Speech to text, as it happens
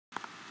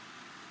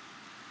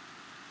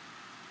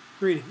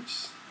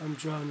Greetings, I'm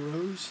John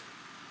Rose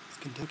with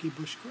Kentucky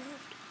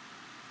Bushcraft.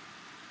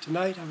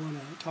 Tonight I want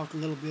to talk a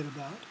little bit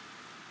about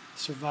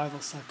survival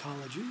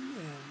psychology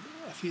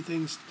and a few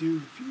things to do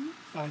if you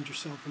find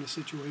yourself in a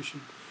situation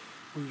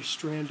where you're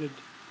stranded.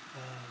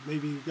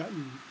 Maybe you've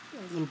gotten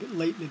a little bit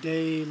late in the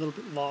day, a little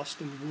bit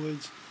lost in the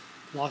woods,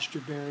 lost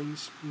your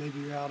bearings. Maybe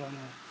you're out on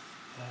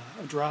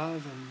a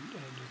drive and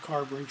your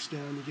car breaks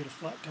down, you get a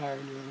flat tire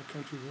and you're on a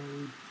country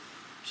road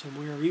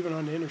somewhere, or even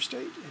on the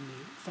interstate, and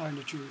you find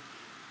that you're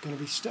going to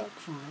be stuck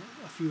for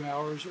a few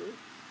hours or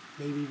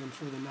maybe even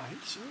for the night.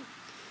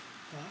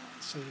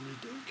 So you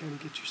need to kind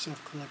of get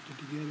yourself collected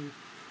together.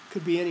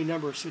 Could be any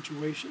number of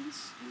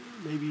situations.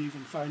 Maybe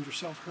even find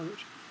yourself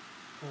hurt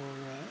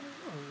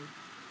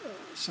or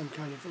some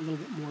kind of a little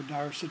bit more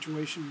dire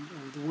situation,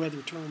 or the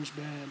weather turns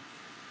bad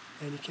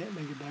and you can't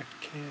make it back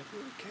to camp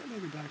or can't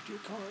make it back to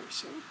your car.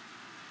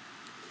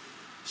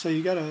 So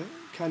you got to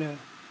kind of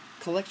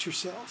collect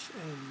yourself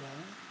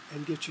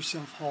and get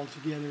yourself hauled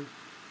together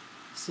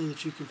so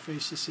that you can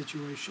face the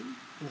situation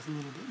with a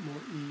little bit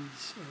more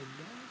ease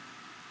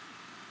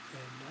and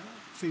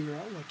figure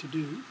out what to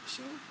do.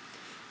 So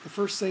the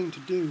first thing to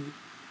do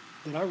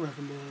that I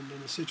recommend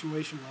in a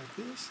situation like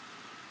this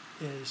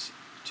is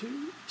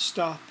to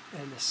stop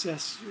and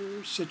assess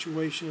your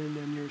situation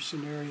and your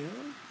scenario.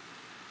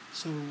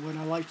 So what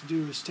I like to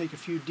do is take a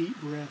few deep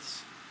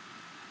breaths,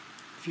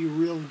 a few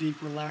real deep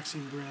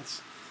relaxing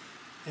breaths,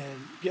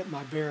 and get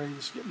my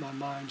bearings, get my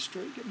mind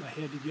straight, get my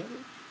head together.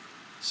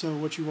 So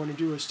what you want to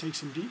do is take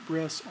some deep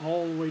breaths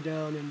all the way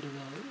down into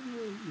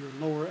your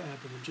lower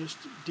abdomen, just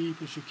deep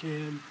as you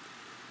can.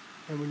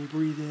 And when you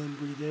breathe in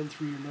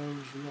through your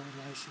nose real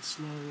nice and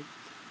slow,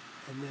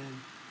 and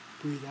then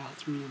breathe out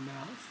through your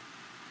mouth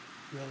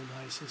real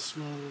nice and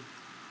slow.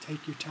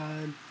 Take your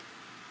time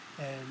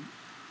and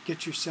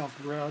get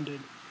yourself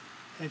grounded.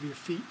 Have your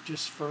feet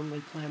just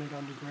firmly planted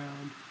on the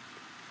ground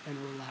and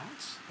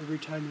relax. Every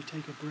time you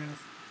take a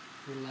breath,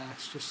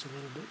 relax just a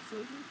little bit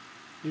further.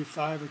 Do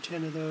 5 or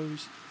 10 of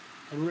those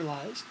and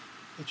realize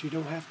that you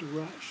don't have to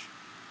rush,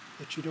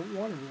 that you don't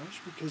want to rush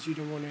because you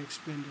don't want to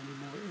expend any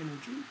more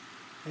energy.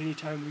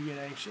 Anytime we get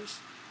anxious,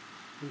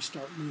 we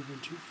start moving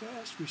too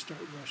fast, we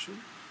start rushing,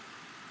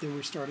 then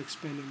we start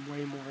expending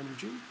way more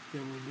energy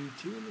than we need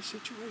to in the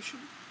situation.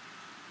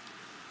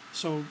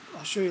 So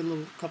I'll show you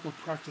a couple of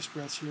practice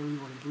breaths here. We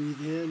want to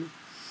breathe in.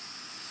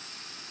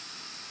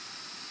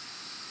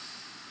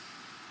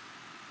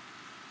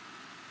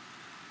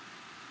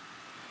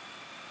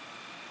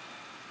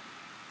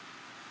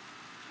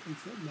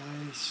 Take that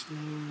nice, slow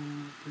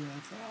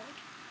breath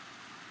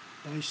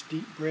out. Nice,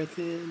 deep breath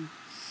in.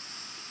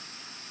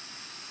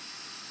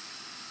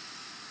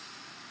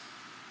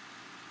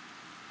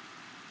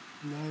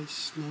 Nice,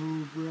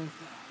 slow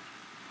breath out.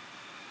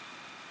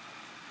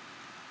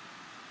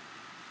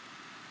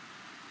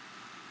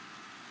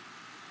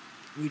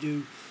 We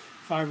do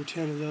 5 or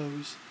 10 of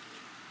those,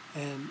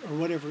 or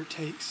whatever it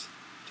takes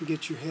to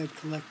get your head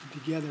collected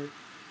together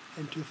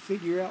and to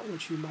figure out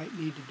what you might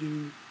need to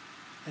do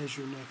as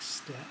your next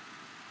step.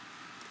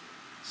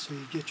 So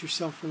you get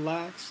yourself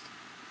relaxed.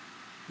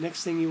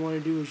 Next thing you want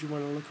to do is you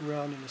want to look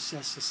around and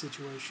assess the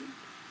situation.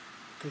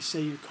 Okay, say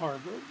your car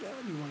broke down.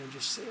 You want to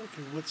just say,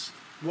 okay,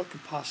 what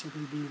could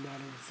possibly be the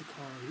matter with the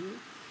car here?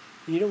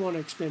 And you don't want to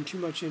expend too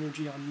much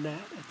energy on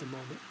that at the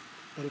moment.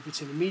 But if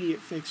it's an immediate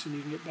fix and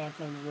you can get back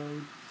on the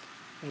road,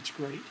 that's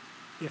great.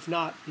 If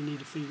not, you need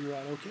to figure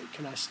out, okay,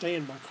 can I stay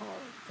in my car?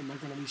 Am I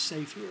going to be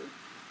safe here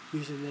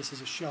using this as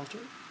a shelter?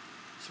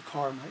 So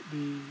car might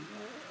be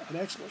an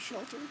excellent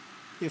shelter.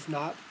 If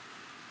not,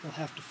 you'll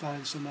have to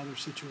find some other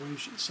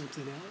situation,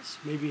 something else.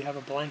 Maybe you have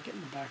a blanket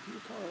in the back of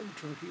your car, in the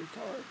trunk of your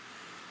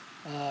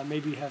car.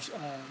 Maybe you have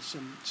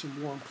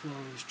some warm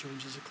clothes,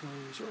 changes of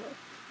clothes,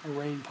 or a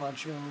rain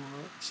poncho,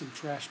 or some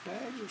trash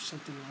bags, or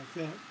something like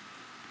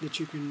that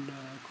you can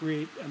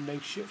create a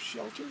makeshift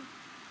shelter.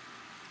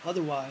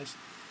 Otherwise,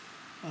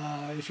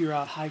 if you're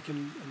out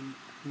hiking and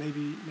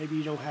maybe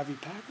you don't have your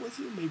pack with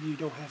you, maybe you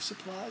don't have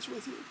supplies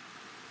with you,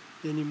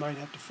 then you might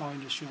have to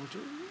find a shelter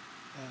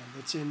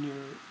that's in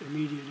your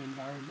immediate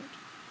environment.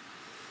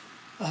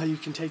 You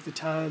can take the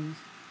time,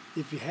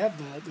 if you have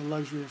the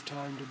luxury of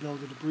time, to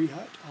build a debris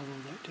hut, although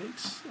that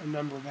takes a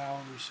number of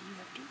hours. You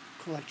have to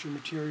collect your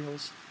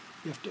materials.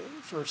 You have to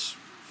first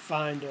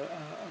find a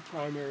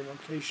primary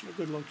location, a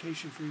good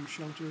location for your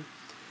shelter,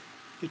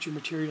 get your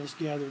materials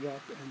gathered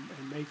up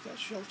and make that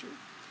shelter.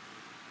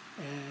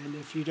 And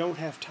if you don't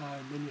have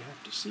time, then you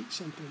have to seek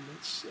something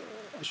that's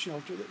a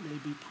shelter that may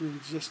be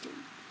pre-existing.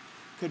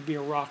 Could be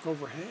a rock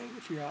overhang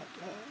if you're out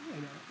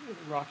in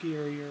a rocky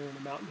area or in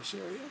a mountainous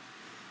area.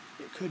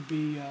 It could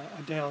be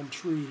a downed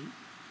tree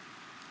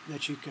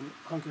that you can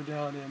hunker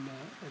down in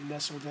and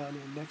nestle down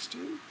in next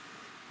to.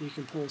 You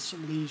can pull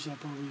some leaves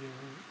up over you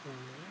or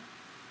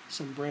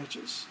some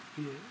branches.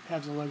 If you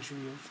have the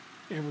luxury of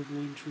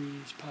evergreen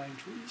trees, pine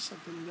trees,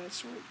 something of that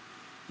sort,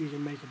 you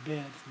can make a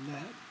bed from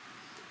that.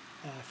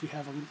 If you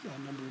have a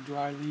number of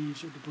dry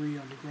leaves or debris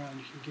on the ground,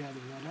 you can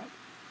gather that up.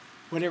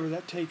 whatever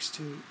that takes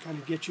to kind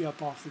of get you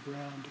up off the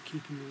ground to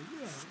keep you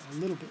a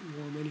little bit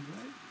warm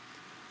anyway.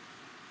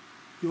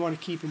 you want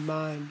to keep in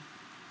mind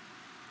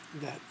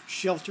that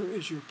shelter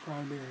is your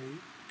primary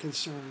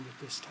concern at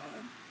this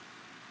time.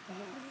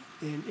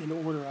 In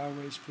order, I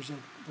always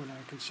present what I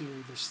consider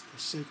the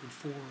sacred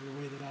four,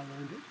 the way that I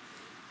learned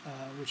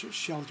it, which is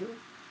shelter,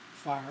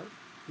 fire,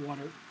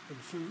 water, and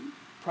food.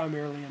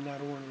 Primarily in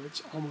that order.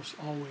 It's almost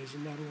always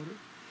in that order.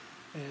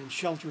 And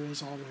shelter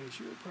is always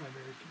your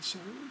primary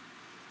concern.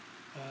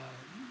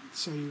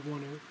 So you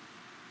want to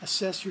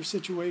assess your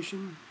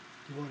situation.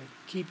 You want to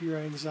keep your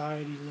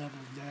anxiety level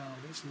down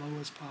as low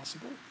as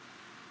possible.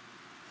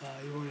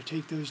 You want to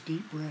take those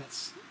deep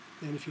breaths.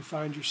 And if you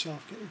find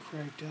yourself getting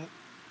cranked up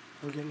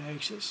or getting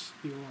anxious,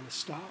 you want to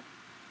stop.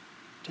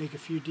 Take a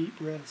few deep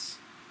breaths.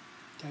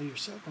 Tell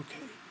yourself,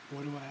 okay,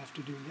 what do I have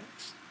to do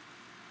next?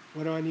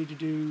 What do I need to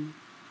do?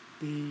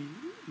 Be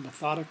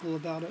methodical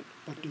about it,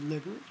 but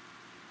deliberate.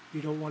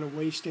 You don't want to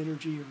waste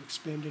energy or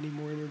expend any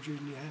more energy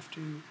than you have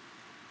to,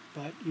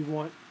 but you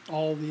want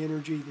all the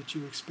energy that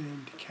you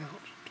expend to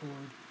count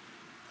toward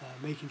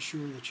making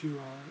sure that you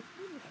are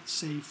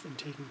safe and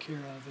taken care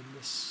of in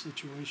this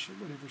situation,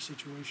 whatever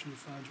situation you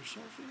find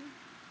yourself in.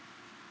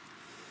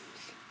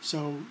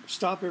 So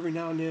stop every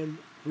now and then,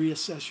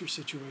 reassess your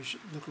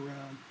situation, look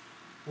around.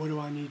 What do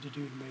I need to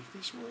do to make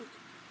this work?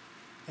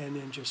 And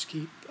then just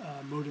keep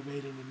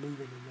motivating and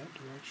moving in that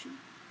direction.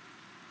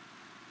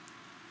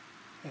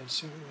 And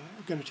so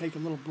I'm going to take a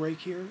little break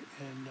here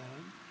and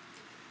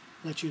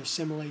let you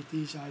assimilate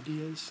these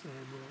ideas,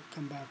 and we'll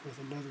come back with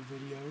another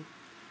video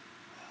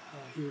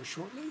here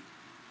shortly.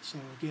 So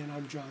again,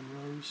 I'm John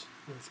Rose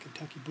with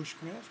Kentucky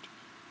Bushcraft,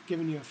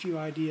 giving you a few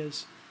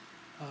ideas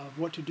of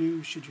what to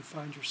do should you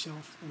find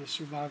yourself in a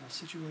survival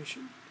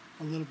situation,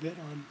 a little bit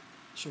on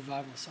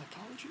survival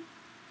psychology.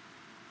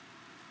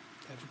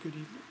 Have a good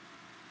evening.